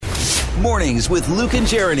Mornings with Luke and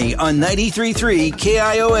Jeriney on 93.3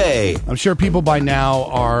 KIOA. I'm sure people by now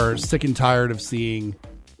are sick and tired of seeing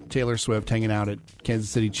Taylor Swift hanging out at Kansas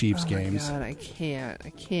City Chiefs games. Oh, my God, I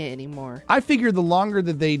can't anymore. I figure the longer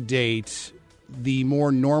that they date, the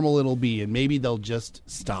more normal it'll be, and maybe they'll just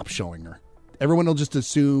stop showing her. Everyone will just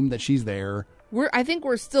assume that she's there. I think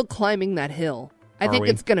we're still climbing that hill. I think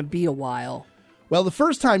it's going to be a while. Well, the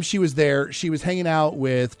first time she was there, she was hanging out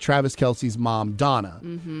with Travis Kelce's mom, Donna.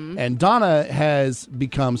 Mm-hmm. And Donna has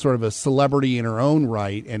become sort of a celebrity in her own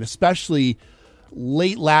right, and especially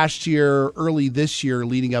late last year, early this year,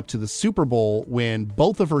 leading up to the Super Bowl, when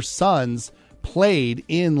both of her sons played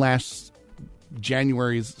in last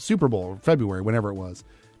January's Super Bowl, or February, whenever it was.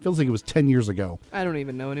 Feels like it was 10 years ago. I don't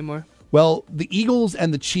even know anymore. Well, the Eagles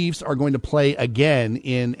and the Chiefs are going to play again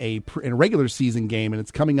in a regular season game, and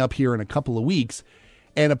it's coming up here in a couple of weeks.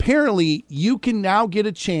 And apparently, you can now get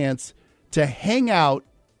a chance to hang out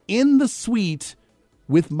in the suite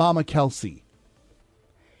with Mama Kelce.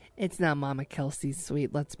 It's not Mama Kelce's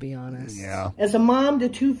suite, let's be honest. Yeah. As a mom to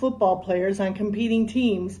two football players on competing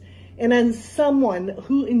teams, and as someone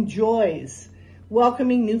who enjoys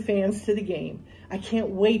welcoming new fans to the game, I can't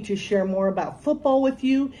wait to share more about football with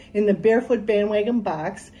you in the Barefoot Bandwagon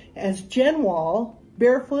box as Jen Wall,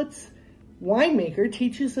 Barefoot's winemaker,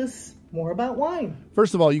 teaches us more about wine.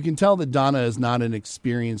 First of all, you can tell that Donna is not an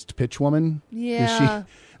experienced pitch woman. Yeah.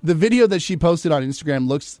 The video that she posted on Instagram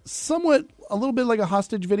looks somewhat a little bit like a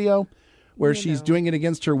hostage video where she's doing it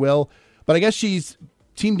against her will. But I guess she's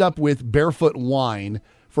teamed up with Barefoot Wine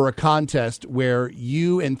for a contest where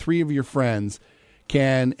you and three of your friends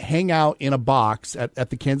can hang out in a box at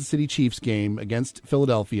the Kansas City Chiefs game against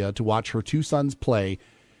Philadelphia to watch her two sons play.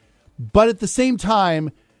 But at the same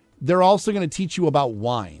time, they're also going to teach you about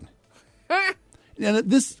wine. And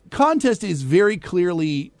this contest is very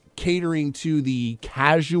clearly catering to the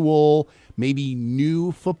casual, maybe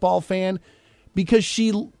new football fan, because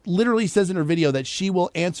she literally says in her video that she will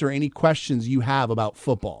answer any questions you have about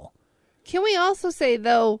football. Can we also say,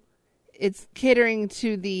 though, it's catering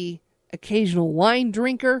to the occasional wine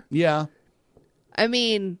drinker? Yeah. I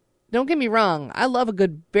mean, don't get me wrong. I love a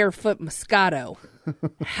good Barefoot Moscato.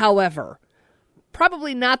 However,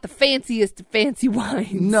 probably not the fanciest of fancy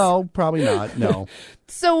wines. No, probably not. No.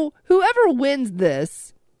 So whoever wins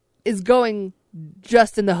this is going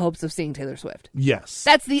just in the hopes of seeing Taylor Swift. Yes.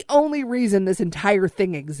 That's the only reason this entire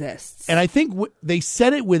thing exists. And I think they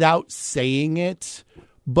said it without saying it,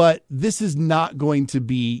 but this is not going to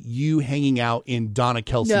be you hanging out in Donna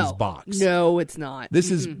Kelce's box. No, it's not.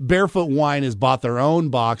 This is Barefoot Wine has bought their own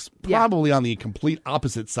box, probably on the complete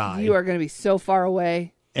opposite side. You are going to be so far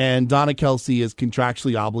away. And Donna Kelce is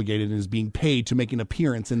contractually obligated and is being paid to make an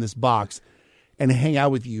appearance in this box and hang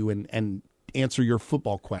out with you and answer your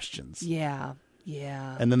football questions. Yeah,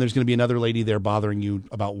 yeah. And then there's going to be another lady there bothering you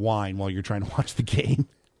about wine while you're trying to watch the game.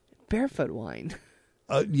 Barefoot wine.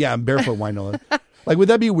 Yeah, Barefoot Wine. Like, would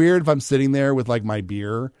that be weird if I'm sitting there with, like, my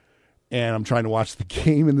beer and I'm trying to watch the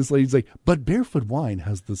game and this lady's like, but Barefoot Wine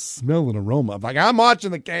has the smell and aroma. I'm like, I'm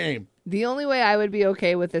watching the game. The only way I would be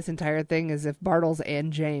okay with this entire thing is if Bartles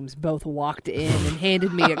and James both walked in and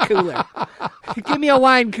handed me a cooler. Give me a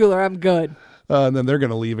wine cooler. I'm good. And then they're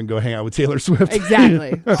going to leave and go hang out with Taylor Swift.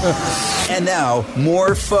 Exactly. And now,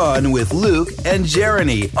 more fun with Luke and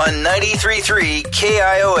Jeriney on 93.3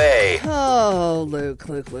 KIOA. Oh, Luke.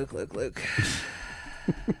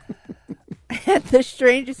 I had the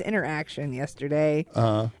strangest interaction yesterday,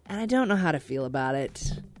 and I don't know how to feel about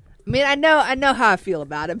it. I mean, I know how I feel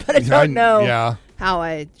about it, but I don't know how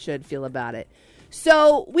I should feel about it.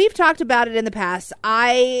 So we've talked about it in the past.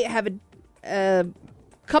 I have a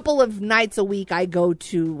couple of nights a week I go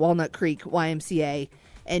to Walnut Creek YMCA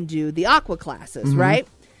and do the aqua classes, right?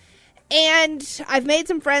 And I've made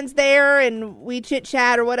some friends there, and we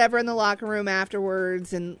chit-chat or whatever in the locker room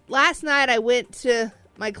afterwards. And last night I went to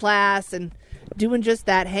my class and doing just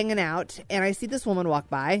that, hanging out, and I see this woman walk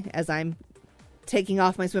by as I'm taking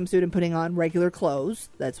off my swimsuit and putting on regular clothes.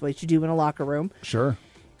 That's what you do in a locker room. Sure.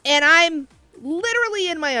 And I'm literally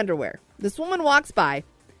in my underwear. This woman walks by.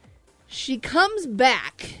 She comes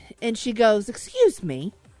back, and she goes, "Excuse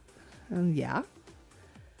me." Yeah.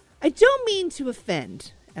 "I don't mean to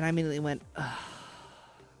offend." And I immediately went,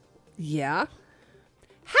 yeah.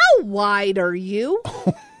 "How wide are you?"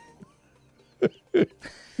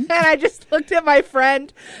 And I just looked at my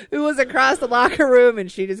friend who was across the locker room,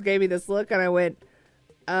 and she just gave me this look, and I went,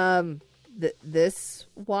 this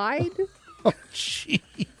wide? Oh,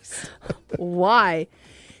 jeez. Why?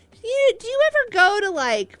 Do you ever go to,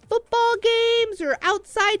 like, football games or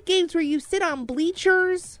outside games where you sit on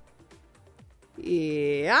bleachers?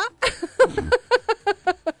 Yeah.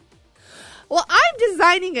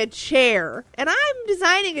 designing a chair, and I'm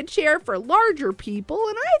designing a chair for larger people,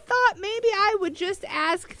 and I thought maybe I would just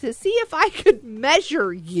ask to see if I could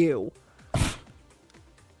measure you.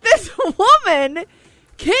 This woman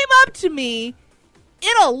came up to me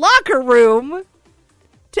in a locker room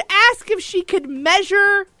to ask if she could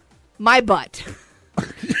measure my butt.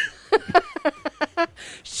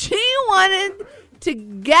 She wanted to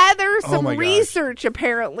gather some research,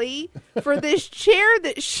 apparently, for this chair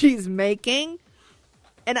that she's making.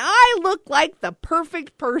 And I look like the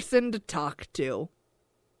perfect person to talk to.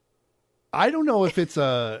 I don't know if it's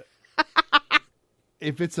a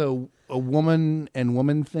woman and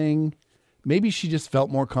woman thing. Maybe she just felt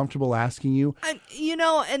more comfortable asking you.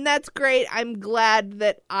 And that's great. I'm glad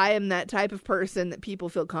that I am that type of person that people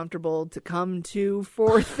feel comfortable to come to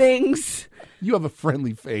for things. You have a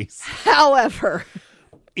friendly face. However,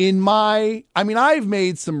 I've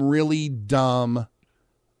made some really dumb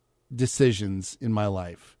decisions in my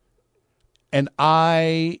life. And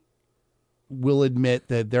I will admit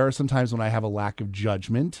that there are some times when I have a lack of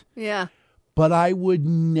judgment. Yeah. But I would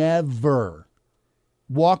never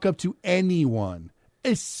walk up to anyone,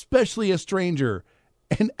 especially a stranger,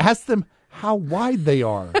 and ask them how wide they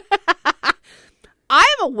are. I'm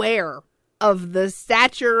aware of the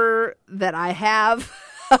stature that I have,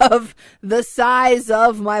 of the size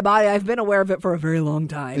of my body. I've been aware of it for a very long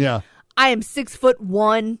time. Yeah. I am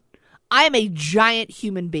 6'1". I am a giant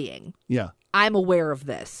human being. Yeah. I'm aware of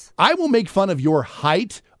this. I will make fun of your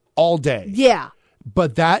height all day. Yeah.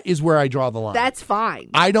 But that is where I draw the line. That's fine.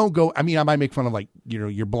 I don't go, I might make fun of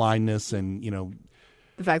your blindness and,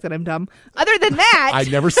 the fact that I'm dumb. Other than that. I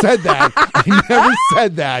never said that. I never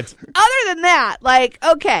said that. Other than that,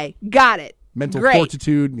 okay, got it. Mental Great.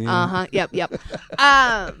 fortitude. Uh-huh. Yep.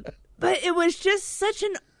 But it was just such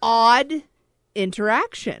an odd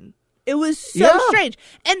interaction. It was so strange.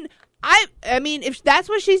 And I mean, if that's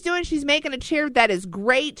what she's doing, she's making a chair, that is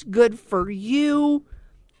great. Good for you.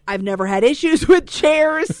 I've never had issues with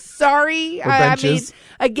chairs. Sorry. I mean,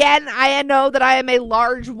 again, I know that I am a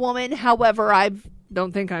large woman. However, I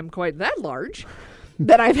don't think I'm quite that large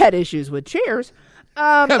that I've had issues with chairs.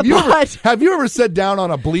 Have you ever sat down on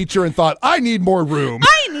a bleacher and thought, I need more room?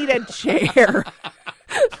 I need a chair.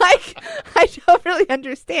 I don't really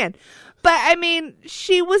understand. But I mean,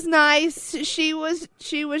 she was nice. She was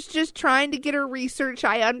just trying to get her research.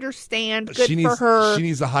 I understand. Good for her. She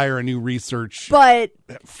needs to hire a new research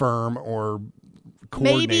firm or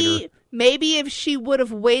coordinator. Maybe if she would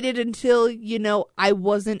have waited until, I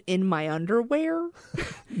wasn't in my underwear.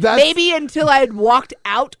 Maybe until I had walked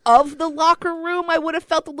out of the locker room, I would have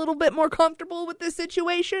felt a little bit more comfortable with this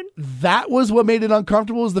situation. That was what made it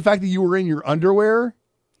uncomfortable, is the fact that you were in your underwear?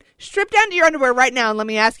 Strip down to your underwear right now and let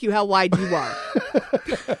me ask you how wide you are.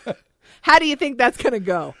 How do you think that's going to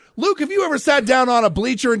go? Luke, have you ever sat down on a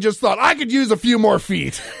bleacher and just thought, I could use a few more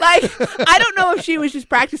feet? I don't know if she was just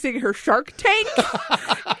practicing her Shark Tank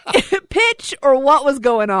pitch or what was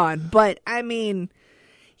going on. But, I mean,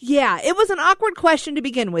 yeah, it was an awkward question to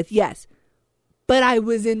begin with, yes. But I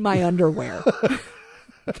was in my underwear.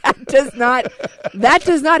 That does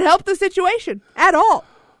not help the situation at all.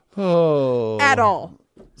 Oh. At all.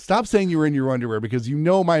 Stop saying you were in your underwear, because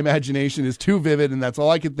my imagination is too vivid and that's all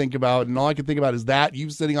I can think about. And all I can think about is that you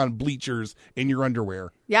sitting on bleachers in your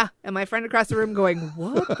underwear. Yeah. And my friend across the room going,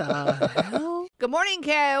 what the hell? Good morning,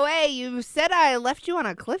 KOA. You said I left you on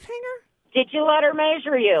a cliffhanger? Did you let her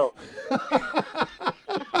measure you?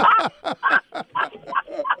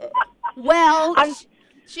 Well,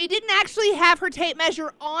 she didn't actually have her tape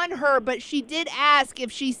measure on her, but she did ask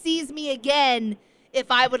if she sees me again, if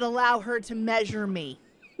I would allow her to measure me.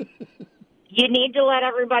 You need to let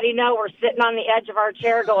everybody know we're sitting on the edge of our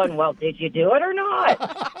chair going, well, did you do it or not?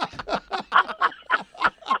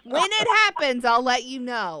 When it happens, I'll let you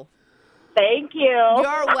know. Thank you.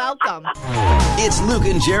 You're welcome. It's Luke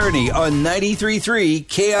and Jeriney on 93.3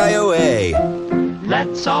 KIOA.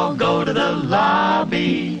 Let's all go to the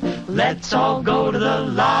lobby. Let's all go to the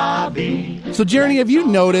lobby. So, Jeriney, have you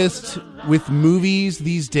noticed with movies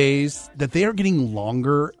these days that they are getting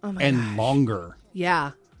longer longer?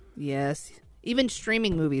 Yeah. Yes. Even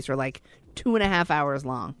streaming movies are 2.5 hours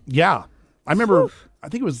long. Yeah. I remember, I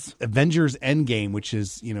think it was Avengers Endgame, which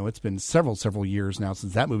is, it's been several years now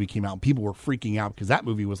since that movie came out. And people were freaking out because that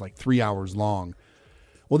movie was 3 hours long.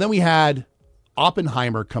 Well, then we had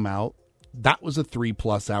Oppenheimer come out. That was a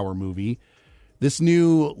 3+ hour movie. This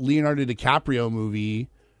new Leonardo DiCaprio movie,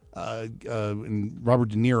 and Robert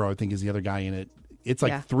De Niro, I think, is the other guy in it. It's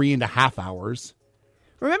 3.5 hours.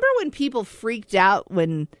 Remember when people freaked out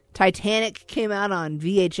when Titanic came out on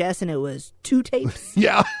VHS and it was 2 tapes?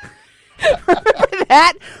 Yeah. Remember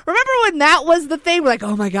that? Remember when that was the thing? We're like,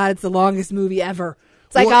 oh my God, it's the longest movie ever.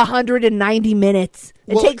 It's like 190 minutes.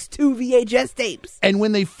 It takes 2 VHS tapes. And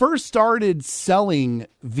when they first started selling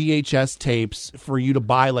VHS tapes for you to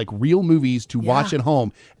buy like real movies to watch at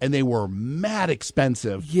home, and they were mad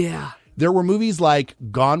expensive. Yeah. There were movies like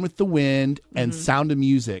Gone with the Wind and Sound of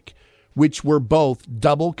Music, which were both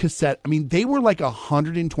double cassette. I mean, they were like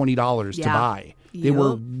 $120 to buy. They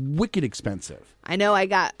were wicked expensive. I know I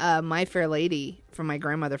got My Fair Lady from my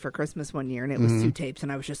grandmother for Christmas one year, and it was 2 tapes,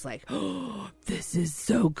 and I was just like, oh, this is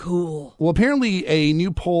so cool. Well, apparently a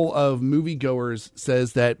new poll of moviegoers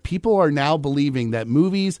says that people are now believing that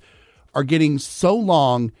movies are getting so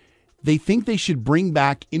long, they think they should bring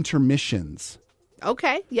back intermissions.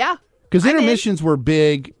 Okay, yeah. Because intermissions were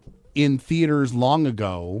big in theaters long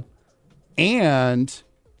ago, and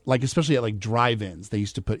like especially at like drive-ins, they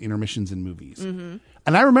used to put intermissions in movies. Mm-hmm.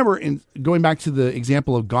 And I remember going back to the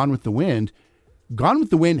example of Gone with the Wind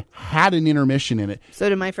had an intermission in it. So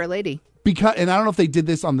did My Fair Lady. And I don't know if they did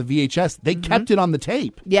this on the VHS. They kept it on the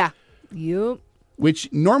tape. Yeah. Yep.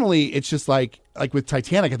 Which normally it's just like with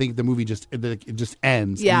Titanic, I think the movie just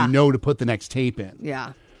ends. Yeah. And you know to put the next tape in.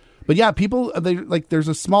 Yeah. But yeah, people, there's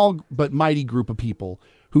a small but mighty group of people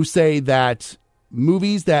who say that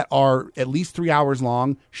movies that are at least 3 hours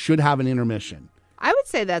long should have an intermission. I would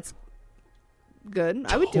say that's good.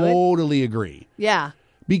 I would do it. Totally agree. Yeah.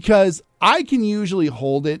 Because I can usually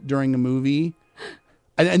hold it during a movie.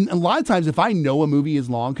 And a lot of times if I know a movie is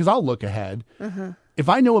long, because I'll look ahead. Uh-huh. If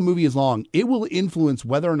I know a movie is long, it will influence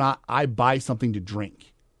whether or not I buy something to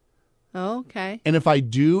drink. Oh, okay. And if I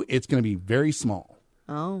do, it's going to be very small.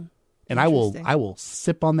 Oh. And I will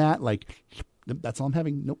sip on that like, that's all I'm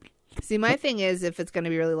having. Nope. See, my thing is, if it's going to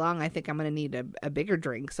be really long, I think I'm going to need a bigger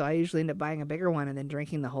drink. So I usually end up buying a bigger one and then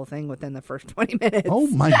drinking the whole thing within the first 20 minutes. Oh,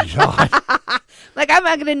 my God. Like, I'm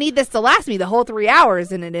not going to need this to last me the whole 3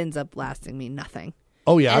 hours, and it ends up lasting me nothing.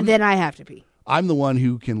 Oh, yeah. And then I have to pee. I'm the one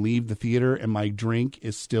who can leave the theater and my drink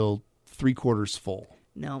is still 3/4 full.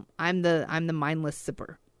 No, I'm the mindless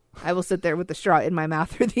sipper. I will sit there with the straw in my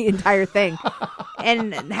mouth through the entire thing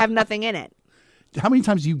and have nothing in it. How many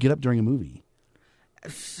times do you get up during a movie?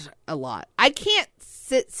 A lot. I can't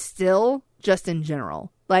sit still just in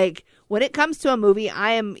general. Like when it comes to a movie,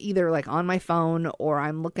 I am either like on my phone or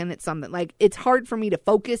I'm looking at something. Like it's hard for me to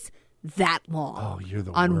focus that long. Oh, you're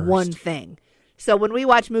the on worst. One thing. So when we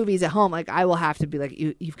watch movies at home, like I will have to be like,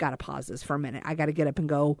 you've got to pause this for a minute. I got to get up and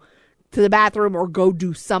go to the bathroom or go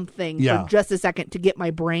do something for just a second to get my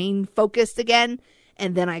brain focused again,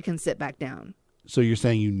 and then I can sit back down. So you're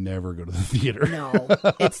saying you never go to the theater? No,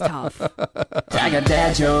 it's tough. I got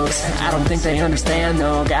dad jokes. I don't think they understand,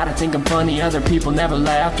 though. Gotta think I'm funny. Other people never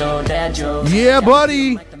laugh, though. Dad jokes. Yeah,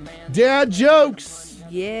 buddy. Dad jokes.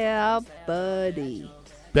 Yeah, buddy.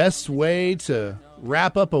 Best way to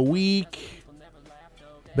wrap up a week.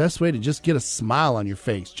 Best way to just get a smile on your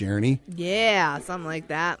face, Jeriney. Yeah, something like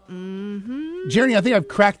that. Mm-hmm. Jeriney, I think I've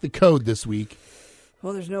cracked the code this week.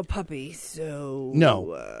 Well, there's no puppy, so...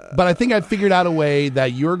 No, but I think I've figured out a way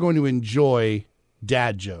that you're going to enjoy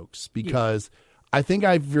dad jokes because I think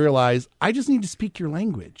I've realized I just need to speak your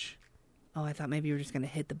language. Oh, I thought maybe you were just going to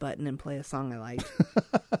hit the button and play a song I liked.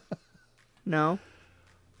 No?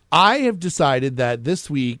 I have decided that this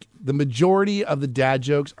week, the majority of the dad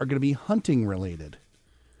jokes are going to be hunting related.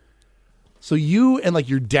 So you and like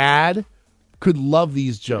your dad could love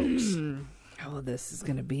these jokes. Oh, this is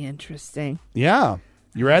going to be interesting. Yeah.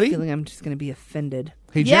 You ready? I feel like I'm just going to be offended.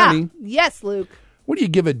 Hey, Jeriney. Yes, Luke. What do you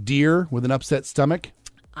give a deer with an upset stomach?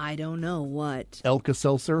 I don't know. What?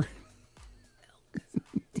 Alka-Seltzer.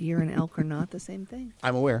 Deer and elk are not the same thing.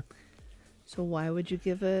 I'm aware. So why would you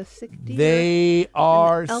give a sick deer? They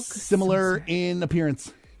are similar in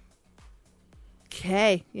appearance.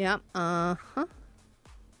 Okay. Yeah. Uh-huh.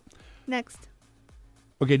 Next.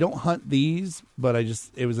 Okay, don't hunt these, but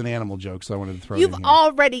it was an animal joke, so I wanted to throw it in You've here.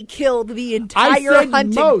 already killed the entire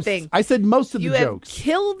hunting thing. I said most of the jokes. You have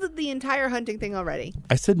killed the entire hunting thing already.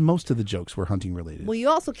 I said most of the jokes were hunting related. Well, you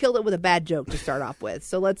also killed it with a bad joke to start off with,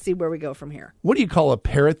 so let's see where we go from here. What do you call a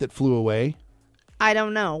parrot that flew away? I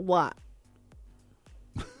don't know. What?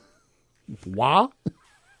 Wah?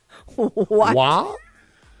 What? Wah?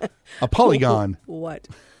 A polygon. What?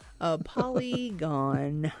 A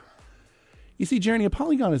polygon. You see, Jeriney, a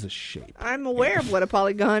polygon is a shape. I'm aware of what a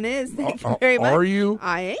polygon is. Thank you very much. Are you?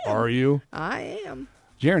 I am. Are you? I am.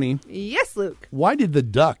 Jeriney. Yes, Luke. Why did the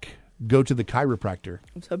duck go to the chiropractor? I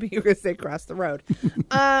was hoping you were going to say across the road.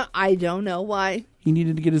 I don't know why. He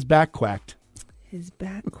needed to get his back quacked. His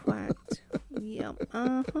back quacked. Yep.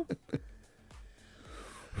 Uh-huh.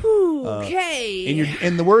 Okay.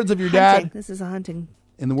 In the words of your dad. This is a hunting.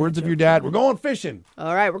 In the words of your dad, we're going fishing.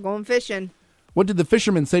 All right, we're going fishing. What did the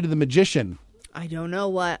fisherman say to the magician? I don't know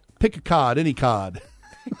what. Pick a cod, any cod.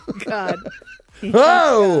 God.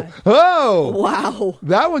 Oh, God. oh. Wow.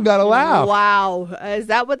 That one got a laugh. Wow. Is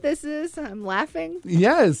that what this is? I'm laughing?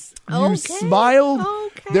 Yes. You Okay. smiled.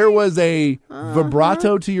 Okay. There was a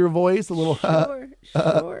vibrato to your voice, a little... Sure.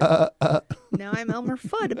 Now I'm Elmer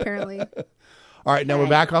Fudd, apparently. All right, now we're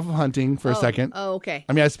back off of hunting for a second. Oh, okay.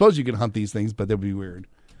 I mean, I suppose you can hunt these things, but that would be weird.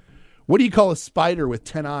 What do you call a spider with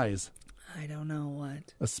 10 eyes? I don't know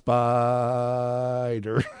what. A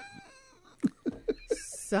spider.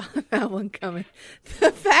 Saw that one coming.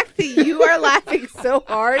 The fact that you are laughing so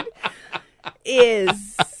hard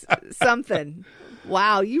is something.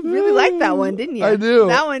 Wow, you really liked that one, didn't you? I do.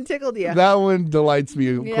 That one tickled you. That one delights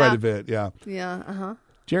me quite a bit, yeah. Yeah, uh-huh.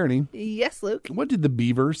 Jeriney. Yes, Luke. What did the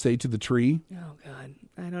beaver say to the tree? Oh, God.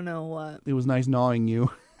 I don't know what. It was nice gnawing you.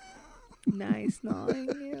 Nice gnawing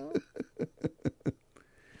you.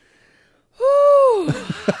 Whew.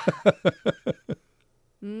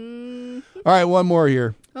 All right, one more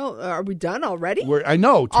here. Oh, are we done already? I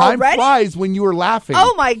know. Time flies when you were laughing.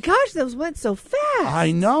 Oh, my gosh. Those went so fast.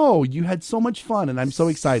 I know. You had so much fun, and I'm so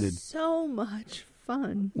excited. So much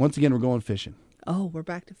fun. Once again, we're going fishing. Oh, we're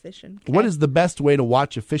back to fishing. Okay. What is the best way to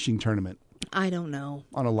watch a fishing tournament? I don't know.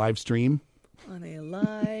 On a live stream? On a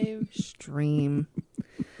live stream.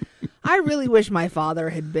 I really wish my father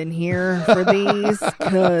had been here for these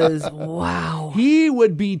because, wow. He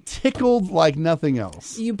would be tickled like nothing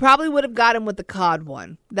else. You probably would have got him with the cod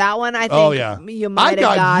one. That one, I think you might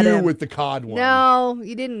have got him. you with the cod one. No,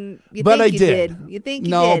 you didn't. You but think I you did. You think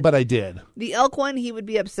you No, did. but I did. The elk one, he would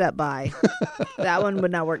be upset by. That one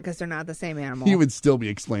would not work because they're not the same animal. He would still be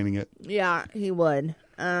explaining it. Yeah, he would.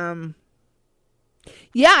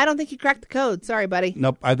 Yeah, I don't think you cracked the code. Sorry, buddy.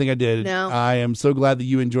 Nope, I think I did. No. I am so glad that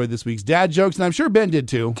you enjoyed this week's dad jokes, and I'm sure Ben did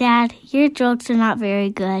too. Dad, your jokes are not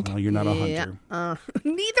very good. Oh, you're not a hunter.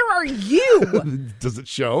 Neither are you. Does it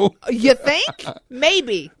show? You think?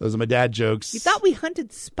 Maybe. Those are my dad jokes. You thought we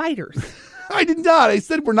hunted spiders. I did not. I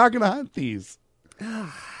said we're not going to hunt these.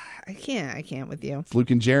 I can't with you. It's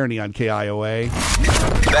Luke and Jeriney on KIOA.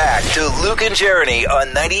 Back to Luke and Jeriney on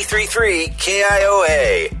 93.3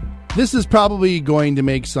 KIOA. This is probably going to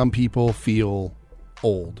make some people feel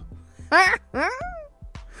old.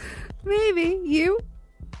 Maybe. You?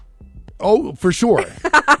 Oh, for sure.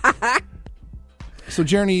 So,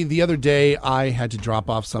 Jeriney, the other day I had to drop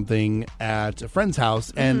off something at a friend's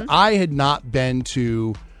house, and I had not been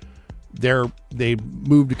to they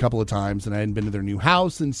moved a couple of times, and I hadn't been to their new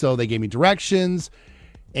house, and so they gave me directions.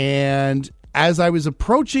 And as I was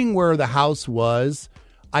approaching where the house was,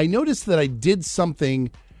 I noticed that I did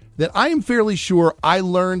something that I am fairly sure I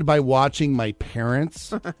learned by watching my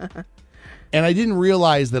parents. And I didn't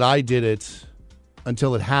realize that I did it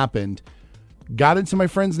until it happened. Got into my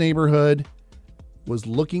friend's neighborhood, was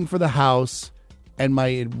looking for the house, and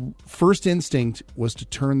my first instinct was to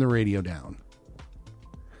turn the radio down.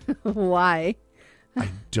 Why? I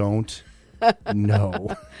don't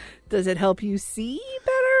know. Does it help you see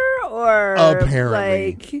better, or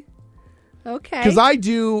apparently? Okay. Because I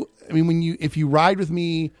do. I mean, if you ride with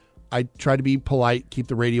me, I try to be polite, keep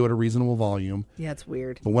the radio at a reasonable volume. Yeah, it's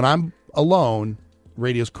weird. But when I'm alone,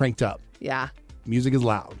 radio's cranked up. Yeah. Music is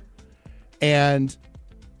loud. And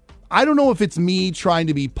I don't know if it's me trying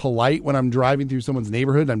to be polite when I'm driving through someone's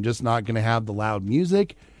neighborhood. I'm just not going to have the loud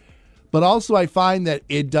music. But also I find that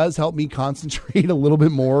it does help me concentrate a little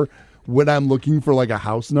bit more when I'm looking for like a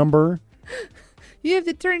house number. You have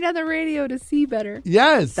to turn down the radio to see better.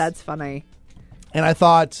 Yes. That's funny. And I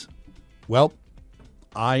thought, well,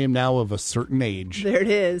 I am now of a certain age. There it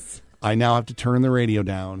is. I now have to turn the radio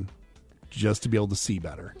down just to be able to see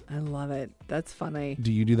better. I love it. That's funny.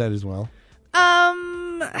 Do you do that as well?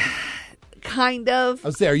 Kind of. I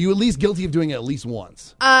would say, are you at least guilty of doing it at least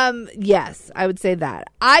once? Yes, I would say that.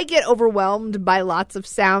 I get overwhelmed by lots of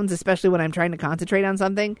sounds, especially when I'm trying to concentrate on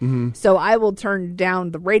something. Mm-hmm. So I will turn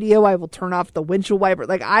down the radio. I will turn off the windshield wiper.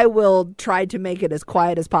 Like, I will try to make it as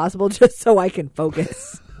quiet as possible just so I can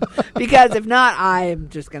focus. Because if not, I'm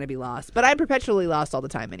just going to be lost. But I'm perpetually lost all the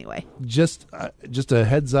time anyway. Just a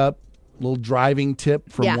heads up, little driving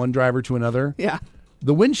tip from one driver to another. Yeah.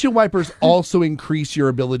 The windshield wipers also increase your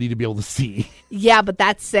ability to be able to see. Yeah, but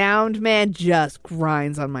that sound, man, just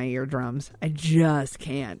grinds on my eardrums. I just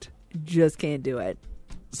can't. Just can't do it.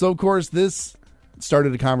 So, of course, this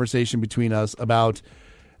started a conversation between us about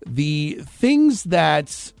the things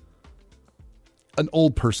that an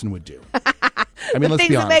old person would do. I mean, let's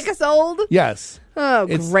be honest. Things that make us old? Yes. Oh,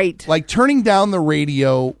 it's great. Like turning down the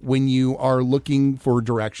radio when you are looking for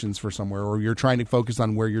directions for somewhere or you're trying to focus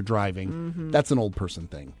on where you're driving. Mm-hmm. That's an old person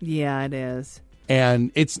thing. Yeah, it is.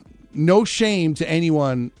 And it's no shame to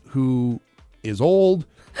anyone who is old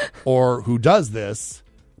or who does this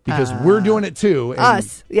because we're doing it too.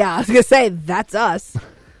 Us. Yeah, I was going to say, that's us.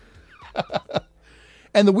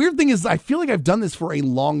 And the weird thing is I feel like I've done this for a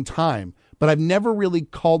long time, but I've never really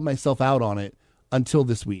called myself out on it until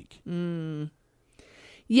this week.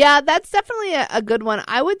 Yeah, that's definitely a good one.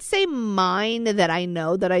 I would say mine that I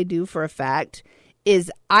know that I do for a fact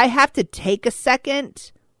is I have to take a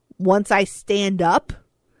second once I stand up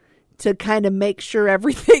to kind of make sure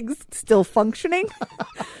everything's still functioning.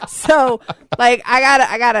 So, like,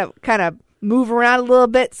 I gotta kind of move around a little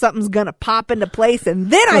bit. Something's gonna pop into place, and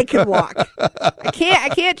then I can walk. I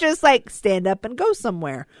can't just like stand up and go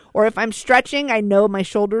somewhere. Or if I'm stretching, I know my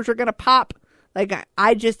shoulders are gonna pop. Like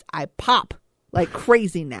I pop like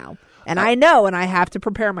crazy now. And I know, and I have to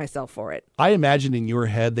prepare myself for it. I imagine in your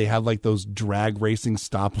head they have like those drag racing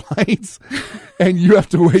stoplights, and you have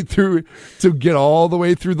to wait through to get all the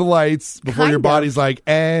way through the lights before your body's like,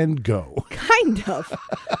 and go. Kind of.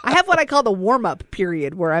 I have what I call the warm-up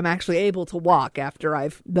period where I'm actually able to walk after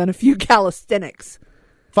I've done a few calisthenics.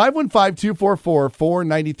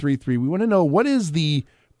 515-244-4933. We want to know, what is the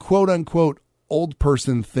quote-unquote old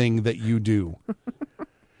person thing that you do?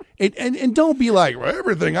 And don't be like, well,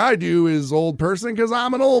 everything I do is old person because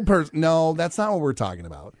I'm an old person. No, that's not what we're talking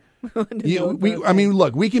about. I mean,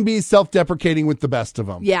 look, we can be self-deprecating with the best of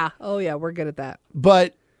them. Yeah. Oh, yeah. We're good at that.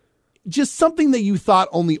 But just something that you thought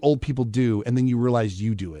only old people do, and then you realize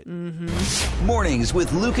you do it. Mm-hmm. Mornings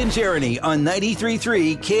with Luke and Jeriney on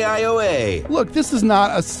 93.3 KIOA. Look, this is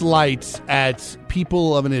not a slight at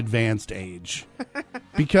people of an advanced age.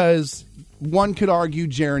 Because one could argue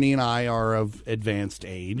Jeriney and I are of advanced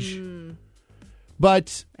age.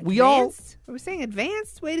 But we all... Are we saying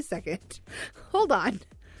advanced? Wait a second. Hold on.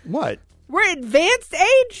 What? We're advanced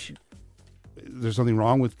age? Is there something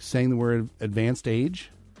wrong with saying that we're advanced age?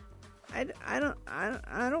 I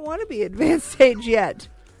don't want to be advanced age yet.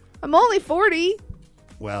 I'm only 40.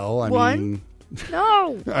 Well, I mean...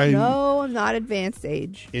 No. No, I'm not advanced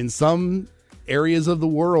age. In some areas of the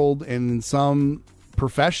world and in some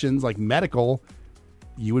professions like medical,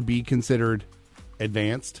 you would be considered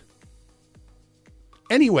advanced.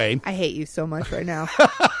 Anyway. I hate you so much right now.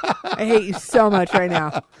 I hate you so much right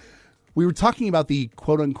now. We were talking about the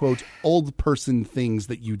quote-unquote old person things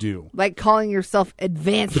that you do. Like calling yourself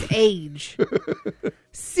advanced age.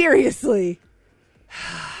 Seriously.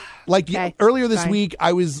 Like earlier this week,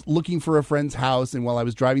 I was looking for a friend's house, and while I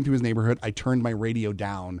was driving through his neighborhood, I turned my radio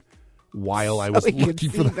down while I was looking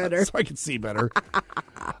for the so I could see better.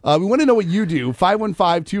 We want to know what you do.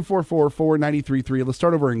 515-244-4933. Let's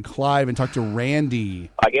start over in Clive and talk to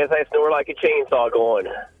Randy. I guess I snore like a chainsaw going.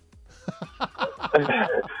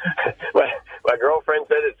 My girlfriend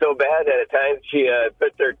said it's so bad that at times she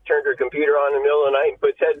turned her computer on in the middle of the night and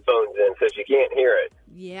puts headphones in so she can't hear it.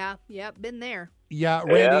 Yeah, been there. Yeah,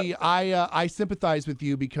 Randy, I sympathize with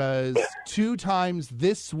you because 2 times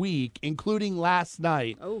this week, including last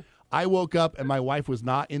night, I woke up and my wife was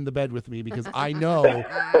not in the bed with me because I know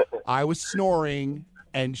I was snoring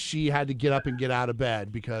and she had to get up and get out of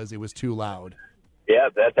bed because it was too loud. Yeah,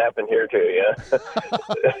 that's happened here too, yeah.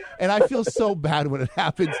 And I feel so bad when it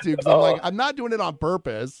happens too because I'm like, I'm not doing it on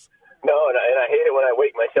purpose. No, and I hate it when I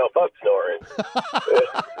wake myself up snoring.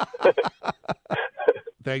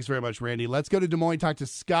 Thanks very much, Randy. Let's go to Des Moines, talk to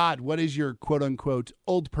Scott. What is your quote-unquote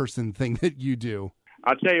old person thing that you do?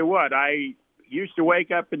 I'll tell you what, I used to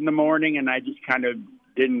wake up in the morning and I just kind of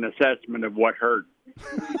did an assessment of what hurt.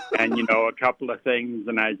 And, a couple of things,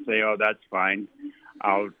 and I'd say, oh, that's fine.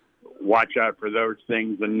 I'll watch out for those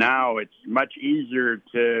things. And now it's much easier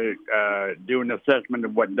to do an assessment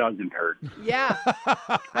of what doesn't hurt. Yeah,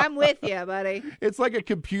 I'm with you, buddy. It's like a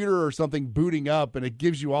computer or something booting up, and it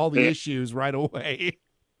gives you all the issues right away.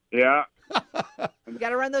 Yeah. You got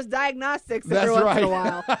to run those diagnostics every once in a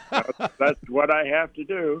while. That's what I have to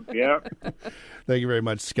do. Yeah. Thank you very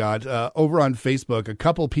much, Scott. Over on Facebook, a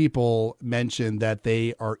couple people mentioned that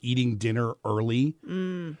they are eating dinner early.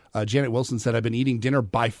 Janet Wilson said, I've been eating dinner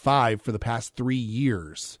by 5 for the past 3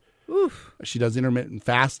 years. Oof. She does intermittent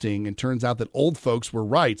fasting, and turns out that old folks were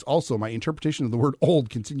right. Also, my interpretation of the word old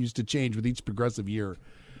continues to change with each progressive year.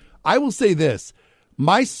 I will say this.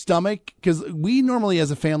 My stomach, because we normally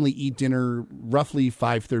as a family eat dinner roughly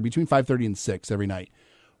 5:30, between 5:30 and 6 every night.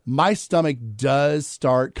 My stomach does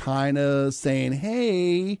start kind of saying,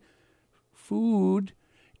 hey, food.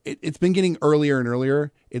 It's been getting earlier and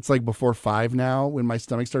earlier. It's like before 5 now when my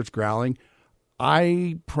stomach starts growling.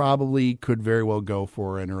 I probably could very well go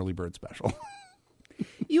for an early bird special.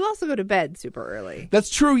 You also go to bed super early. That's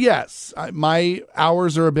true, yes. My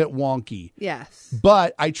hours are a bit wonky. Yes.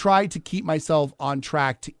 But I try to keep myself on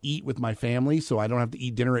track to eat with my family so I don't have to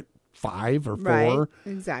eat dinner at 5 or 4. Right,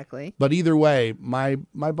 exactly. But either way, my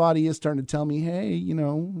body is starting to tell me, hey,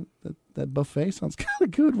 that buffet sounds kind of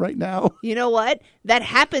good right now. You know what? That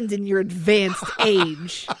happens in your advanced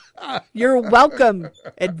age. You're welcome,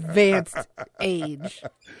 advanced age.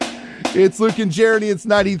 It's Luke and Jeriney. It's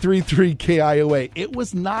 93.3 KIOA. It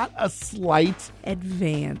was not a slight.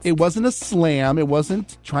 Advanced. It wasn't a slam. It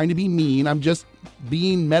wasn't trying to be mean. I'm just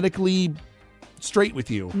being medically straight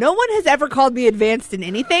with you. No one has ever called me advanced in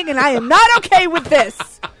anything, and I am not okay with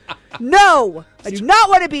this. No, I do not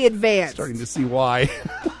want to be advanced. Starting to see why.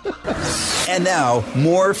 And now,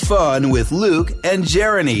 more fun with Luke and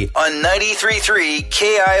Jeriney on 93.3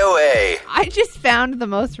 KIOA. I just found the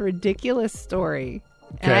most ridiculous story.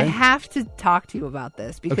 Okay. And I have to talk to you about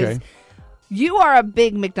this because you are a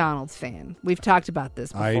big McDonald's fan. We've talked about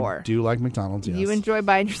this before. I do like McDonald's, yes. You enjoy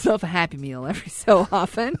buying yourself a Happy Meal every so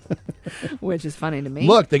often, which is funny to me.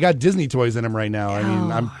 Look, they got Disney toys in them right now. I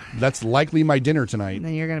mean, that's likely my dinner tonight. And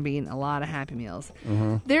then you're going to be eating a lot of Happy Meals.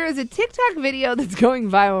 There is a TikTok video that's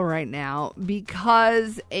going viral right now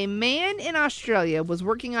because a man in Australia was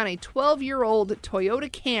working on a 12-year-old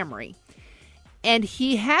Toyota Camry, and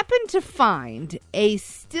he happened to find a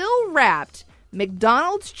still-wrapped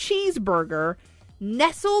McDonald's cheeseburger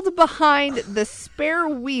nestled behind the spare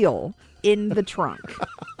wheel in the trunk.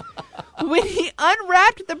 When he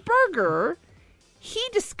unwrapped the burger, he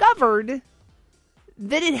discovered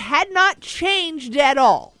that it had not changed at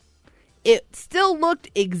all. It still looked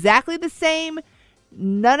exactly the same.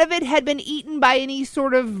 None of it had been eaten by any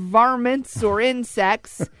sort of varmints or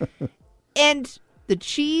insects. And the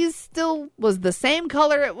cheese still was the same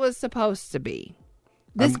color it was supposed to be.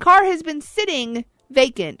 This car has been sitting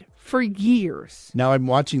vacant for years. Now I'm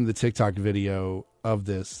watching the TikTok video of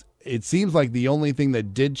this. It seems like the only thing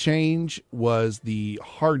that did change was the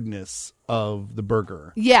hardness of the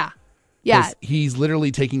burger. Yeah. Yeah. He's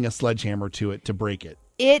literally taking a sledgehammer to it to break it.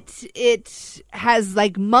 It has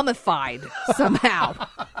like mummified somehow.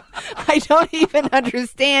 I don't even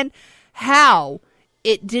understand how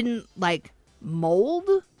it didn't like mold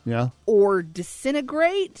or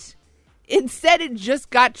disintegrate. Instead, it just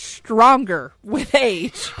got stronger with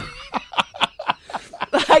age.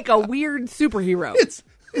 Like a weird superhero.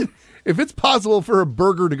 If it's possible for a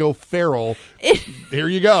burger to go feral, here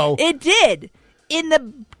you go. It did. In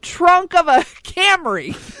the trunk of a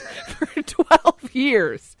Camry for 12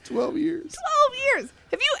 years. 12 years. 12 years.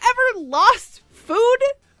 Have you ever lost food?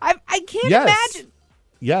 I can't imagine.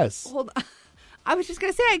 Yes. Hold on. I was just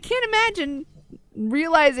going to say, I can't imagine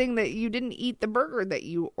realizing that you didn't eat the burger that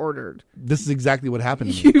you ordered. This is exactly what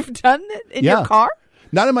happened to me. You've done it in your car?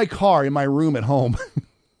 Not in my car, in my room at home.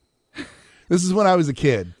 This is when I was a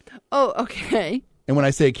kid. Oh, okay. And when I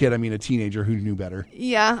say a kid, I mean a teenager who knew better.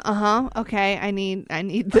 Yeah, okay. I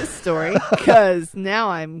need this story because now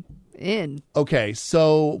I'm in. Okay,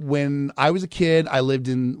 so when I was a kid, I lived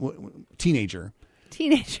in Teenager.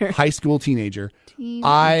 High school teenager.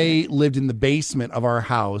 I lived in the basement of our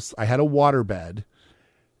house. I had a waterbed.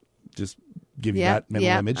 Just give you that mental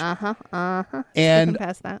image. And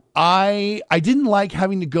past that. I didn't like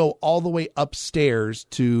having to go all the way upstairs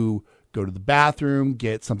to go to the bathroom,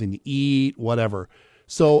 get something to eat, whatever.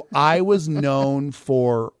 So I was known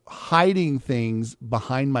for hiding things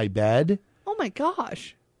behind my bed. Oh my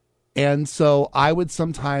gosh. And so I would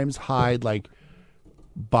sometimes hide like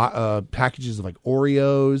packages of like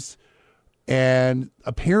Oreos. And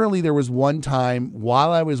apparently there was one time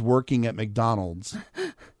while I was working at McDonald's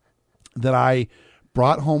that I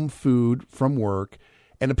brought home food from work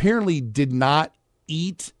and apparently did not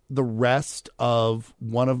eat the rest of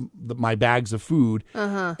one of my bags of food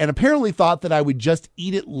and apparently thought that I would just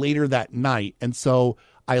eat it later that night. And so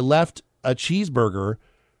I left a cheeseburger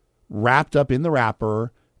wrapped up in the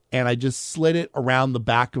wrapper and I just slid it around the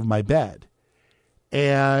back of my bed.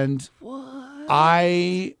 And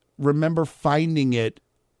I remember finding it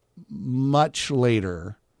much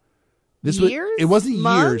later. It wasn't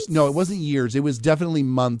years. No, it wasn't years. It was definitely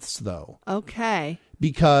months though. Okay.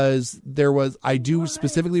 Because I do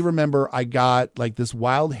specifically remember I got like this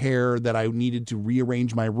wild hair that I needed to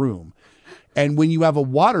rearrange my room. And when you have a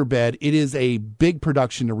waterbed, it is a big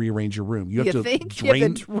production to rearrange your room. You have to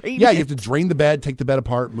drain you have to drain the bed, take the bed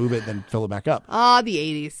apart, move it, then fill it back up. The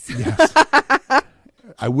 80s. Yes.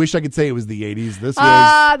 I wish I could say it was the 80s. This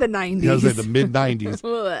was the 90s. It was the mid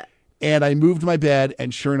 90s. And I moved my bed,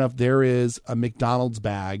 and sure enough, there is a McDonald's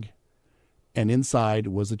bag, and inside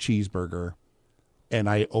was a cheeseburger. and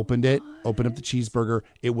I opened up the cheeseburger.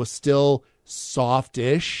 It was still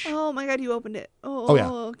softish. Oh my God, you opened it. Oh yeah.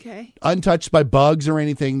 Okay. Untouched by bugs or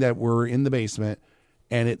anything that were in the basement,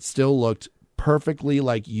 and it still looked perfectly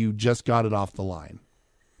like you just got it off the line.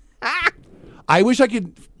 I wish I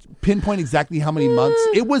could pinpoint exactly how many months.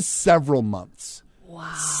 It was several months.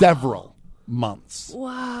 Wow. Several months.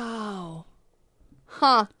 Wow.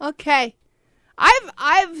 Huh. Okay.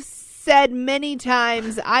 I've said many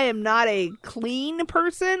times I am not a clean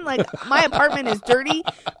person. Like, my apartment is dirty,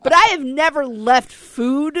 but I have never left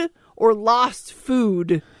food or lost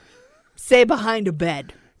food, say, behind a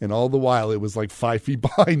bed. And all the while, it was like 5 feet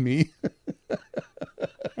behind me.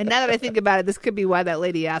 And now that I think about it, this could be why that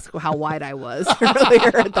lady asked how wide I was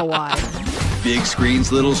earlier at the Y. Big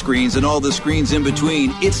screens, little screens, and all the screens in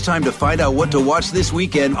between. It's time to find out what to watch this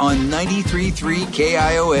weekend on 93.3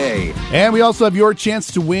 KIOA. And we also have your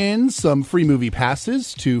chance to win some free movie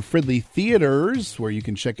passes to Fridley Theaters, where you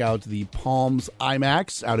can check out the Palms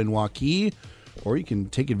IMAX out in Waukee, or you can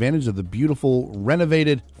take advantage of the beautiful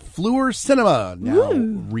renovated Fleur Cinema, now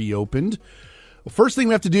reopened. Well, first thing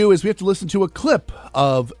we have to do is we have to listen to a clip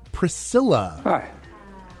of Priscilla. Hi.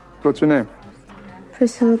 What's your name?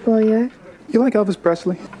 Priscilla Boyer. You like Elvis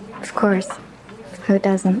Presley? Of course. Who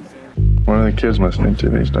doesn't? What are the kids listening to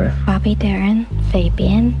these days? Bobby Darin,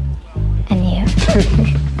 Fabian, and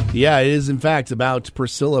you. Yeah, it is, in fact, about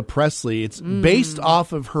Priscilla Presley. It's based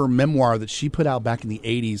off of her memoir that she put out back in the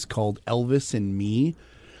 80s called Elvis and Me.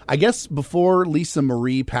 I guess before Lisa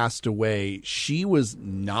Marie passed away, she was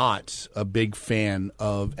not a big fan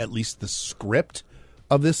of at least the script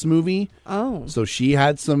of this movie. Oh. So she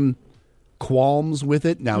had some qualms with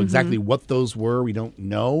it. Now, exactly what those were, we don't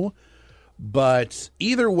know. But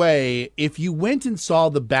either way, if you went and saw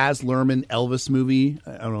the Baz Luhrmann Elvis movie,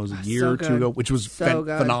 I don't know, it was a year or two ago, which was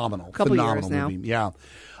phenomenal. Phenomenal movie. Yeah.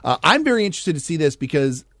 I'm very interested to see this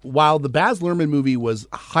because while the Baz Luhrmann movie was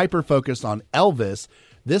hyper-focused on Elvis,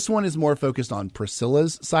 this one is more focused on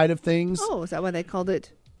Priscilla's side of things. Oh, is that why they called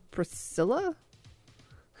it Priscilla?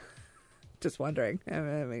 Just wondering. I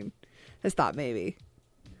mean, I just thought maybe.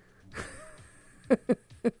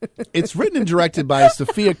 It's written and directed by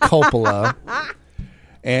Sofia Coppola.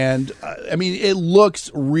 And, I mean, it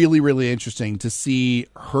looks really, really interesting to see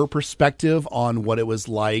her perspective on what it was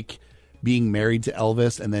like being married to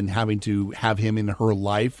Elvis and then having to have him in her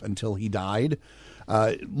life until he died.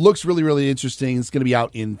 It looks really, really interesting. It's going to be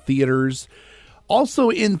out in theaters. Also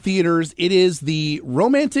in theaters, it is the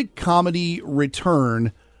romantic comedy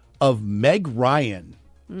return of Meg Ryan.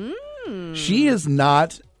 She has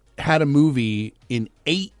not had a movie in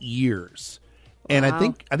 8 years. And I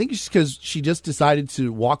think it's because she just decided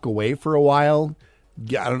to walk away for a while.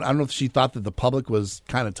 I don't know if she thought that the public was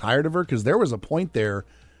kind of tired of her, because there was a point there,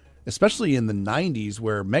 especially in the 90s,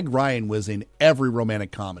 where Meg Ryan was in every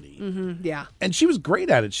romantic comedy. Yeah. And she was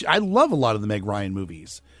great at it. I love a lot of the Meg Ryan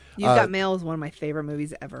movies. You've Got Mail is one of my favorite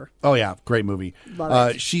movies ever. Oh, yeah. Great movie.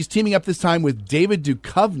 Love it. She's teaming up this time with David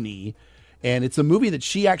Duchovny, and it's a movie that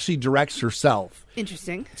she actually directs herself.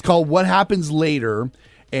 Interesting. It's called What Happens Later,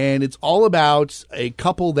 and it's all about a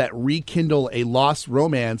couple that rekindle a lost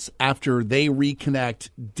romance after they reconnect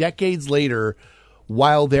decades later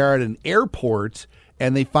while they're at an airport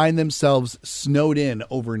and they find themselves snowed in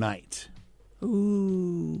overnight.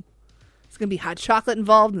 Ooh. It's going to be hot chocolate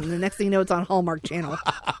involved, and the next thing you know, it's on Hallmark Channel.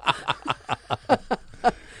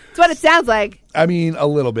 That's what it sounds like. I mean, a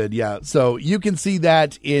little bit, yeah. So you can see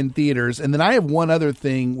that in theaters. And then I have one other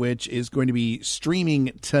thing, which is going to be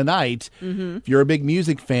streaming tonight. If you're a big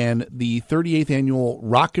music fan, the 38th Annual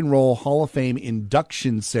Rock and Roll Hall of Fame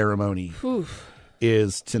induction ceremony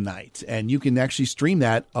is tonight. And you can actually stream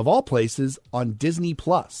that, of all places, on Disney+.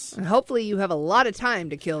 And hopefully you have a lot of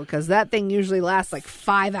time to kill, because that thing usually lasts like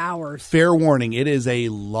 5 hours. Fair warning, it is a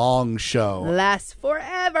long show. Lasts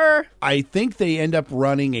forever. I think they end up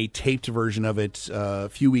running a taped version of it a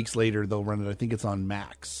few weeks later. They'll run it, I think it's on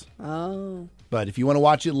Max. Oh. But if you want to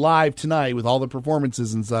watch it live tonight with all the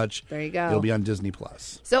performances and such, there you go. It'll be on Disney+.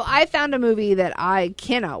 So I found a movie that I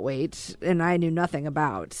cannot wait, and I knew nothing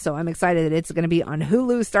about. So I'm excited that it's going to be on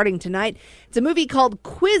Hulu starting tonight. It's a movie called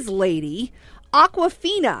Quiz Lady.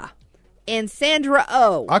 Awkwafina and Sandra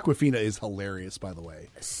Oh. Awkwafina is hilarious, by the way.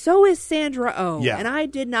 So is Sandra Oh. Yeah. And I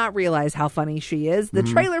did not realize how funny she is. The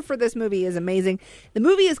trailer for this movie is amazing. The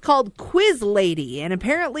movie is called Quiz Lady, and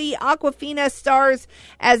apparently Awkwafina stars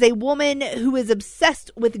as a woman who is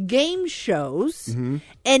obsessed with game shows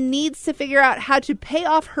and needs to figure out how to pay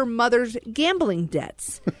off her mother's gambling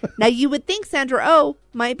debts. Now, you would think Sandra Oh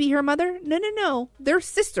might be her mother. No. They're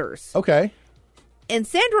sisters. Okay. And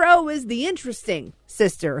Sandra Oh is the interesting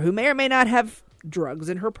sister who may or may not have drugs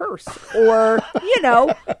in her purse or,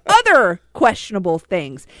 other questionable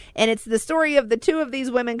things. And it's the story of the two of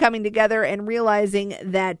these women coming together and realizing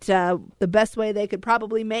that the best way they could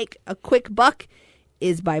probably make a quick buck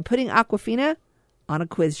is by putting Awkwafina on a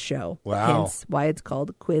quiz show. Wow. Hence why it's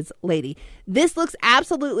called Quiz Lady. This looks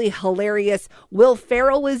absolutely hilarious. Will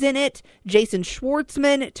Ferrell is in it, Jason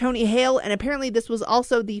Schwartzman, Tony Hale, and apparently this was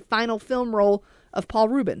also the final film role of Paul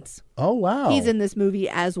Rubens. Oh, wow. He's in this movie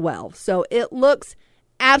as well. So it looks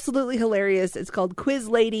absolutely hilarious. It's called Quiz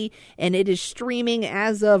Lady, and it is streaming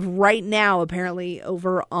as of right now, apparently,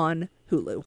 over on Hulu.